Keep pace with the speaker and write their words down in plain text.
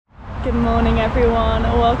Good morning everyone,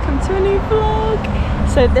 welcome to a new vlog.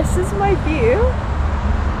 So this is my view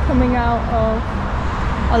coming out of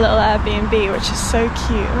our little Airbnb, which is so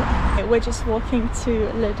cute. We're just walking to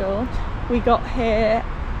Lidl. We got here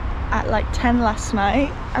at like 10 last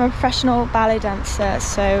night. I'm a professional ballet dancer,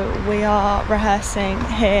 so we are rehearsing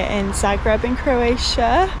here in Zagreb in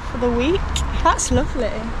Croatia for the week. That's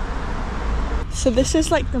lovely. So this is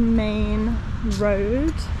like the main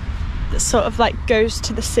road that sort of like goes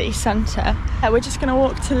to the city centre. We're just gonna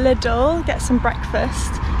walk to Lidl, get some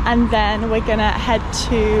breakfast, and then we're gonna head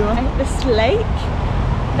to this lake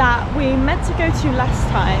that we meant to go to last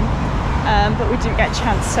time, but we didn't get a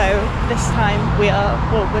chance, so this time we're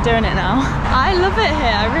doing it now. I love it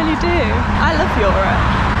here, I really do. I love Europe.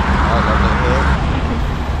 I love it here. You can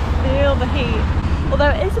feel the heat. Although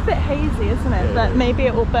it is a bit hazy, isn't it? But maybe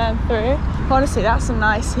it will burn through. Honestly, that's some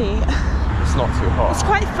nice heat. It's not too hot. It's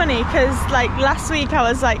quite funny because like last week I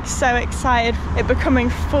was like so excited it becoming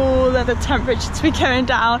fall and the temperature to be going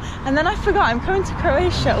down, and then I forgot I'm coming to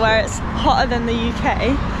Croatia where it's hotter than the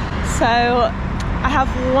UK, so I have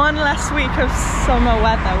one less week of summer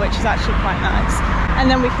weather, which is actually quite nice, and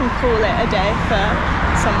then we can call it a day for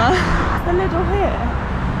summer. The Lidl here.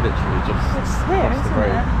 Literally just it's here, isn't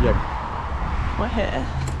it? Yeah. We're here.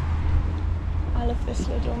 I love this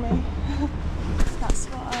Lidl, me. That's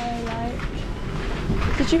what I like.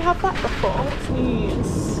 Did you have that before?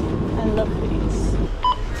 Please. I love these.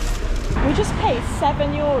 We just paid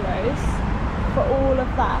 €7 for all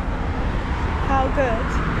of that. How good.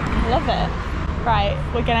 I love it. Right,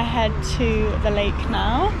 we're gonna head to the lake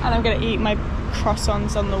now, and I'm gonna eat my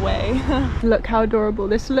croissants on the way. Look how adorable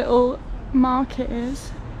this little market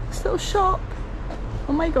is. This little shop.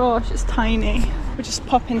 Oh my gosh, it's tiny. We just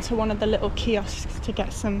pop into one of the little kiosks to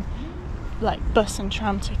get some like bus and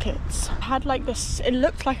tram tickets. I had like this, it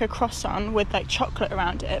looked like a croissant with like chocolate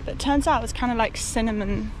around it, but it turns out it's kind of like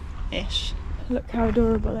cinnamon-ish. Look how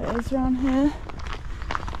adorable it is around here.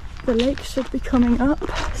 The lake should be coming up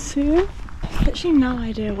soon. I've actually no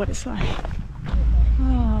idea what it's like.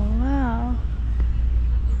 Oh wow.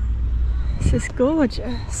 This is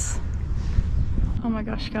gorgeous. Oh my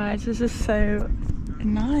gosh guys, this is so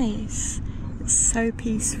nice. It's so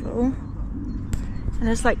peaceful. And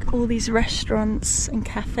there's like all these restaurants and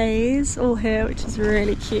cafes all here, which is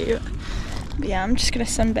really cute. But yeah, I'm just gonna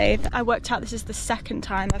sunbathe. I worked out this is the second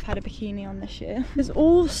time I've had a bikini on this year. Because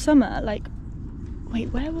all summer, like,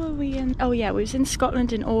 wait, where were we in? Oh yeah, we was in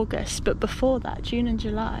Scotland in August, but before that, June and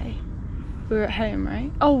July, we were at home,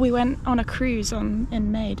 right? Oh, we went on a cruise in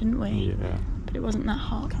May, didn't we? Yeah. But it wasn't that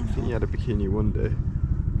hot. I think you had a bikini one day.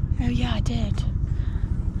 Oh yeah, I did.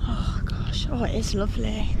 Oh gosh, oh it is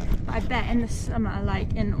lovely. I bet in the summer,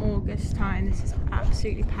 like in August time, this is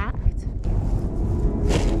absolutely packed.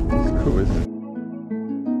 It's cool, isn't it?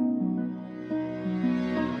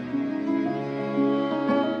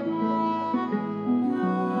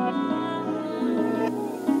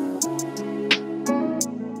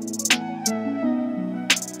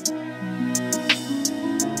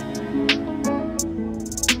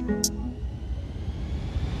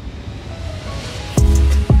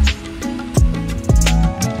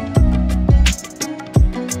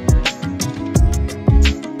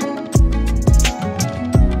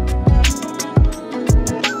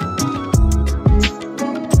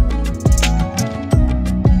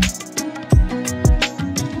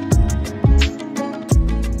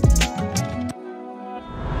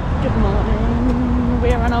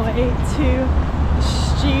 To the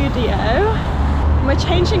studio. We're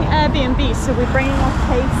changing Airbnb, so we're bringing our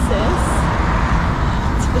cases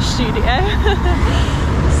to the studio.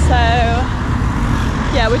 So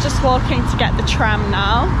yeah, we're just walking to get the tram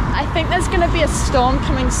now. I think there's going to be a storm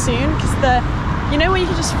coming soon because you know when you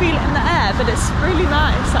can just feel it in the air, but it's really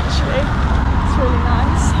nice actually. It's really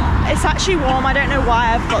nice. It's actually warm. I don't know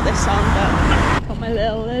why I've got this on, but got my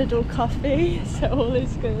little coffee, so all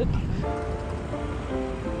is good.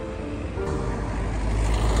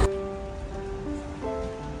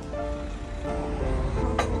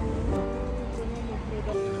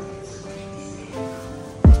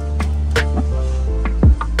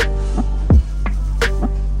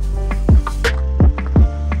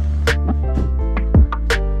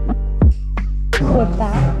 We're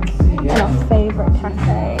back in our favourite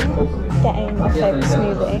cafe, getting our favourite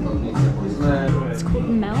smoothie. It's called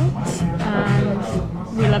Melt,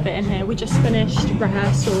 and we love it in here. We just finished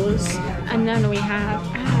rehearsals, and then we have,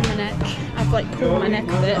 my neck, I've like pulled my neck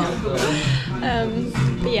a bit.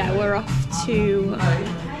 But yeah, we're off to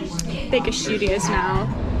bigger studios now.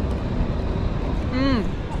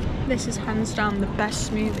 This is hands down the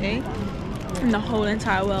best smoothie in the whole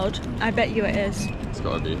entire world. I bet you it is.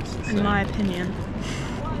 gotta be. In my opinion.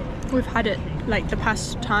 We've had it like the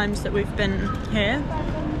past times that we've been here.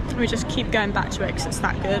 We just keep going back to it because it's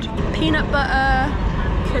that good. Peanut butter,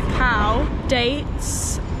 cacao,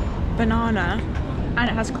 dates, banana, and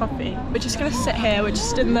it has coffee. We're just gonna sit here. We're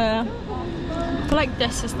just in the... I feel like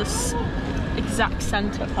this is the exact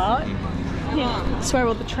centre part. Yeah. It's where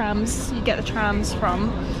all the trams, you get the trams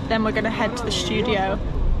from. Then we're gonna head to the studio.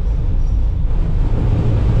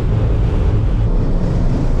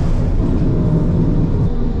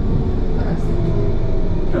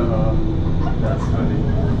 That's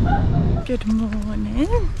funny. Good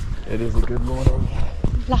morning. It is a good morning.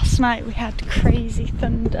 Last night we had crazy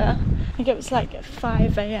thunder. I think it was like at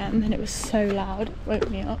 5 AM and it was so loud, it woke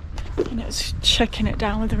me up. And it was chucking it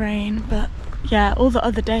down with rain, but yeah, all the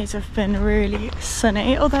other days have been really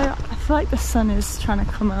sunny, although I feel like the sun is trying to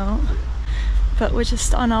come out. But we're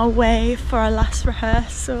just on our way for our last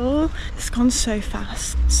rehearsal. It's gone so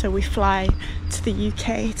fast. So we fly to the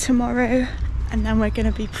UK tomorrow, and then we're going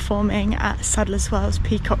to be performing at Sadler's Wells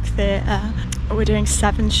Peacock Theatre. We're doing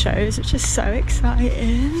 7 shows, which is so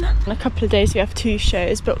exciting. In a couple of days we have 2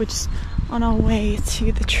 shows, but we're just on our way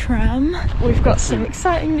to the tram. We've got some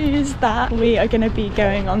exciting news that we are going to be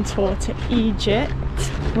going on tour to Egypt,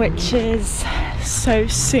 which is so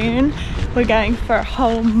soon. We're going for a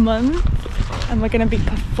whole month and we're going to be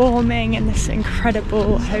performing in this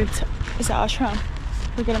incredible hotel. Is that our tram?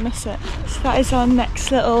 We're gonna miss it. So that is our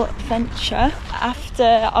next little adventure. After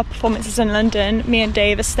our performances in London, me and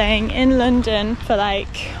Dave are staying in London for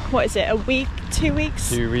like, what is it, a week, 2 weeks?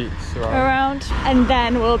 2 weeks around. And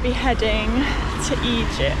then we'll be heading to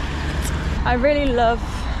Egypt. I really love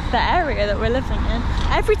the area that we're living in.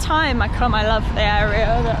 Every time I come, I love the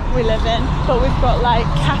area that we live in. But we've got like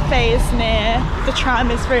cafes near, the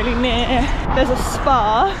tram is really near. There's a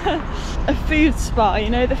spa. A food spa,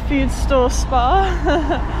 you know, the food store spa.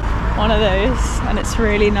 One of those, and it's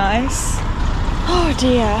really nice. Oh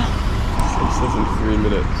dear. It says in 3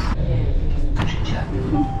 minutes.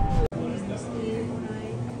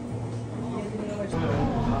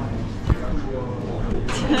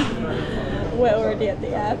 We're already at the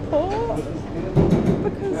airport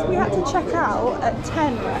because we had to check out at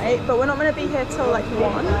 10, right? But we're not going to be here till like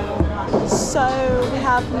 1. So we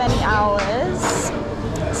have many hours.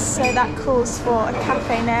 So that calls for a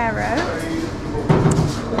Caffè Nero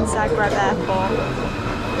in Zagreb Airport.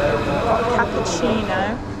 Got a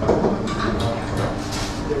cappuccino.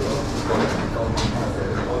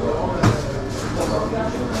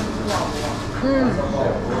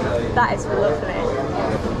 That is lovely.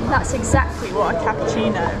 That's exactly what a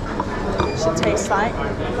cappuccino should taste like.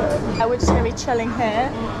 We're just going to be chilling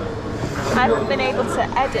here. I haven't been able to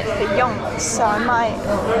edit for Yonks, so I might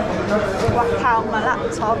whack out my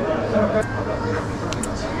laptop.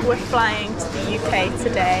 We're flying to the UK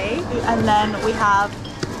today, and then we have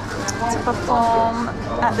to perform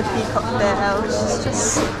at the Peacock Theatre, which is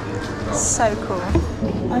just so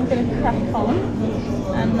cool. I'm going to crack on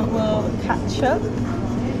and we'll catch up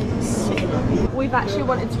soon. We've actually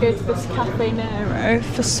wanted to go to this Caffè Nero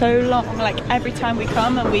for so long, like every time we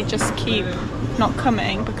come, and we just keep not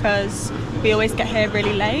coming because we always get here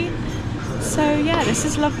really late. So yeah, this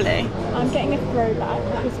is lovely. I'm getting a throwback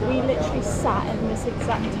because we literally sat in this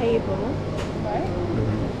exact table, right?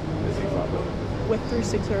 We're through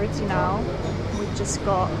security now. We've just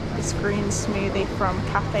got this green smoothie from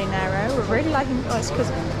Caffè Nero. We're really liking it because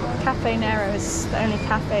Caffè Nero is the only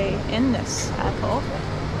cafe in this airport.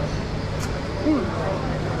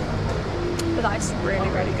 But that is really,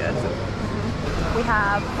 really good. We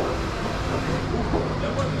have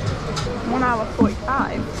 1 hour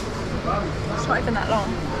 45. It's not even that long.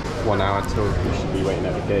 1 hour till we should be waiting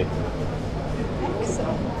at the gate.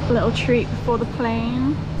 Excellent. A little treat before the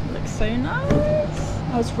plane. Looks so nice.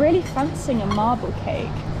 I was really fancying a marble cake.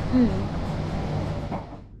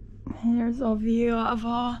 Here's our view out of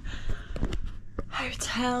our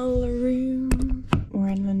hotel room. We're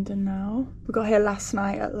in London now. We got here last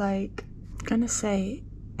night at like, I'm gonna say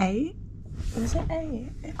 8. Was it 8?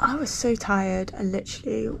 I was so tired. I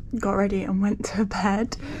literally got ready and went to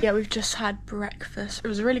bed. Yeah, we've just had breakfast. It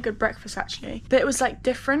was a really good breakfast actually. But it was like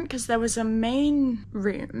different because there was a main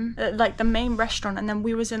room, like the main restaurant, and then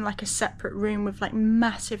we was in like a separate room with like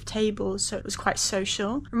massive tables, so it was quite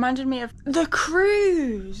social. Reminded me of the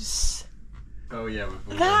cruise. Oh yeah.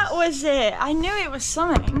 That was it. I knew it was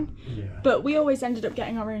something. Yeah. But we always ended up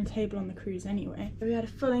getting our own table on the cruise anyway. We had a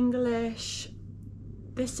full English.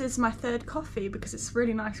 This is my 3rd coffee because it's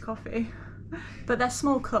really nice coffee. But they're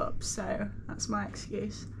small cups, so that's my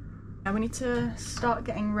excuse. Now we need to start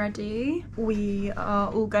getting ready. We are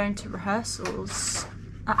all going to rehearsals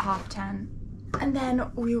at 10:30. And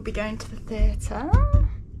then we will be going to the theatre.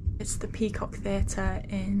 It's the Peacock Theatre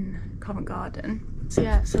in Covent Garden. So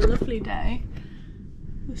yeah, it's a lovely day.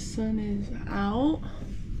 The sun is out.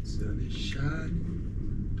 Sun is shining.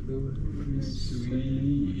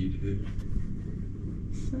 Sweet.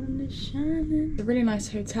 Sun is shining. It's a really nice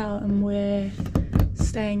hotel and we're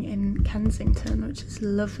staying in Kensington, which is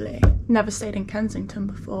lovely. Never stayed in Kensington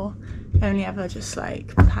before. Only ever just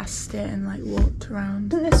like passed it and like walked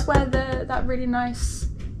around. Isn't this where that really nice,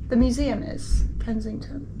 the museum is?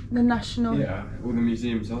 Kensington? The National... Yeah, all the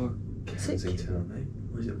museums are Kensington, aren't they?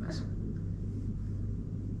 Or is it West?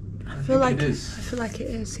 I feel like it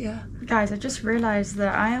is, yeah. Guys, I just realised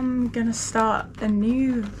that I am gonna start a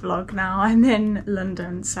new vlog now. I'm in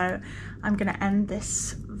London, so I'm gonna end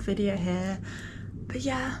this video here. But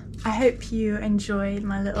yeah, I hope you enjoyed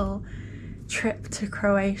my little trip to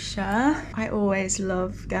Croatia. I always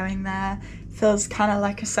love going there. Feels kind of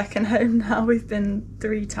like a second home now. We've been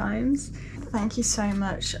 3 times. Thank you so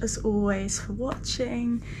much as always for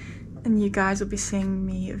watching, and you guys will be seeing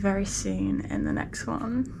me very soon in the next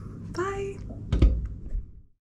one. Bye.